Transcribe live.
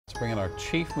bring in our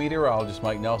chief meteorologist,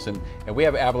 Mike Nelson, and we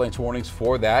have avalanche warnings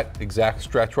for that exact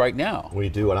stretch right now. We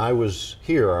do, and I was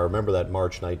here. I remember that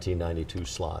March 1992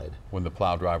 slide. When the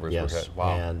plow drivers were hit.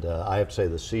 Wow. And I have to say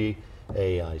the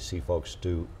CAIC folks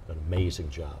do an amazing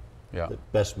job. Yeah. The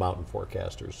best mountain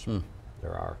forecasters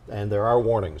there are. And there are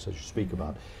warnings, as you speak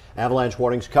about. Avalanche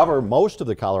warnings cover most of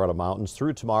the Colorado mountains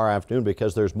through tomorrow afternoon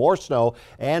because there's more snow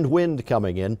and wind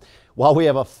coming in. While we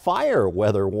have a fire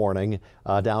weather warning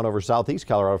down over southeast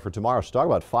Colorado for tomorrow. So talk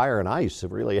about fire and ice. We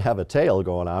really have a tale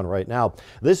going on right now.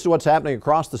 This is what's happening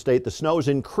across the state. The snow is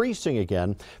increasing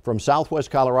again from southwest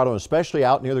Colorado, and especially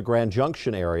out near the Grand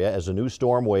Junction area as a new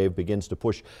storm wave begins to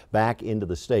push back into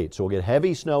the state. So we'll get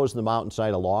heavy snows in the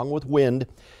mountainside along with wind.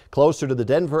 Closer to the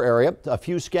Denver area, a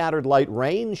few scattered light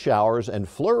rain showers and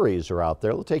flurries are out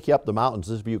there. They'll take you up the mountains.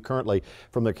 This view currently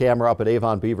from the camera up at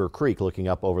Avon Beaver Creek, looking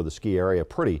up over the ski area.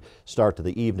 Pretty start to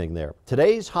the evening there.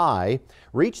 Today's high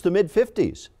reached the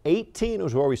mid-50s. 18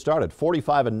 was where we started.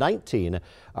 45 and 19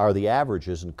 are the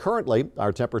averages. And currently,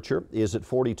 our temperature is at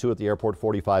 42 at the airport,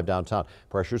 45 downtown.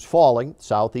 Pressure's falling.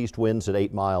 Southeast winds at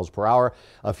 8 miles per hour.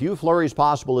 A few flurries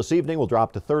possible this evening. Will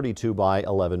drop to 32 by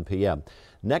 11 p.m.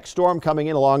 Next storm coming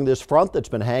in along this front that's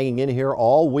been hanging in here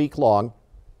all week long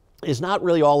is not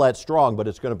really all that strong, but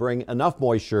it's going to bring enough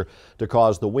moisture to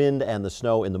cause the wind and the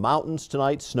snow in the mountains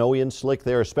tonight. Snowy and slick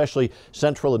there, especially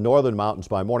central and northern mountains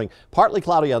by morning. Partly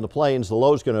cloudy on the plains. The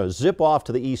low's going to zip off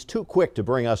to the east too quick to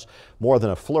bring us more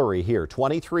than a flurry here.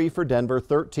 23 for Denver,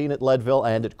 13 at Leadville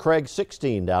and at Craig,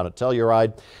 16 down at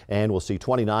Telluride, and we'll see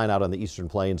 29 out on the eastern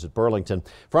plains at Burlington.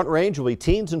 Front range will be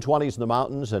teens and 20s in the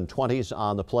mountains and 20s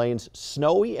on the plains.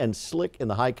 Snowy and slick in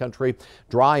the high country,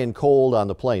 dry and cold on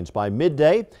the plains. By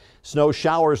midday, snow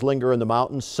showers linger in the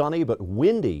mountains, sunny but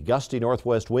windy, gusty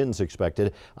northwest winds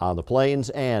expected on the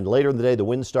plains. And later in the day, the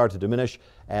winds start to diminish,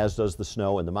 as does the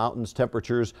snow in the mountains.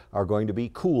 Temperatures are going to be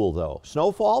cool, though.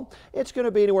 Snowfall, it's going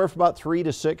to be anywhere from about 3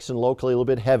 to 6 and locally a little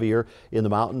bit heavier in the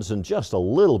mountains and just a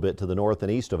little bit to the north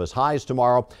and east of us. Highs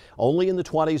tomorrow only in the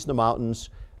 20s in the mountains,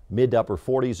 mid to upper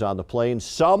 40s on the plains.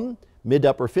 Some mid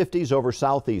to upper 50s over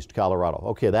southeast Colorado.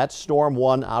 Okay, that's storm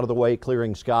one out of the way,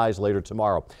 clearing skies later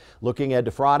tomorrow. Looking ahead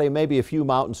to Friday, maybe a few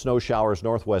mountain snow showers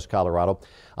northwest Colorado.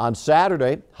 On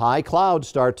Saturday, high clouds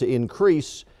start to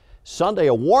increase. Sunday,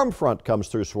 a warm front comes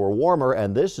through, so we're warmer,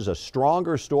 and this is a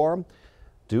stronger storm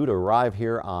due to arrive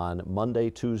here on Monday,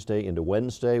 Tuesday into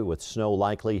Wednesday, with snow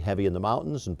likely heavy in the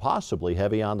mountains and possibly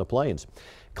heavy on the plains.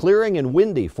 Clearing and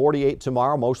windy, 48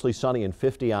 tomorrow, mostly sunny and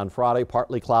 50 on Friday,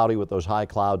 partly cloudy with those high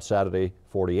clouds Saturday,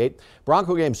 48.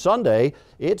 Bronco game Sunday,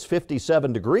 it's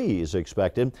 57 degrees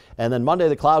expected. And then Monday,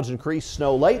 the clouds increase,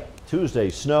 snow late. Tuesday,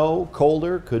 snow,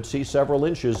 colder, could see several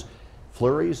inches.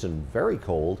 Flurries and very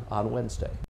cold on Wednesday.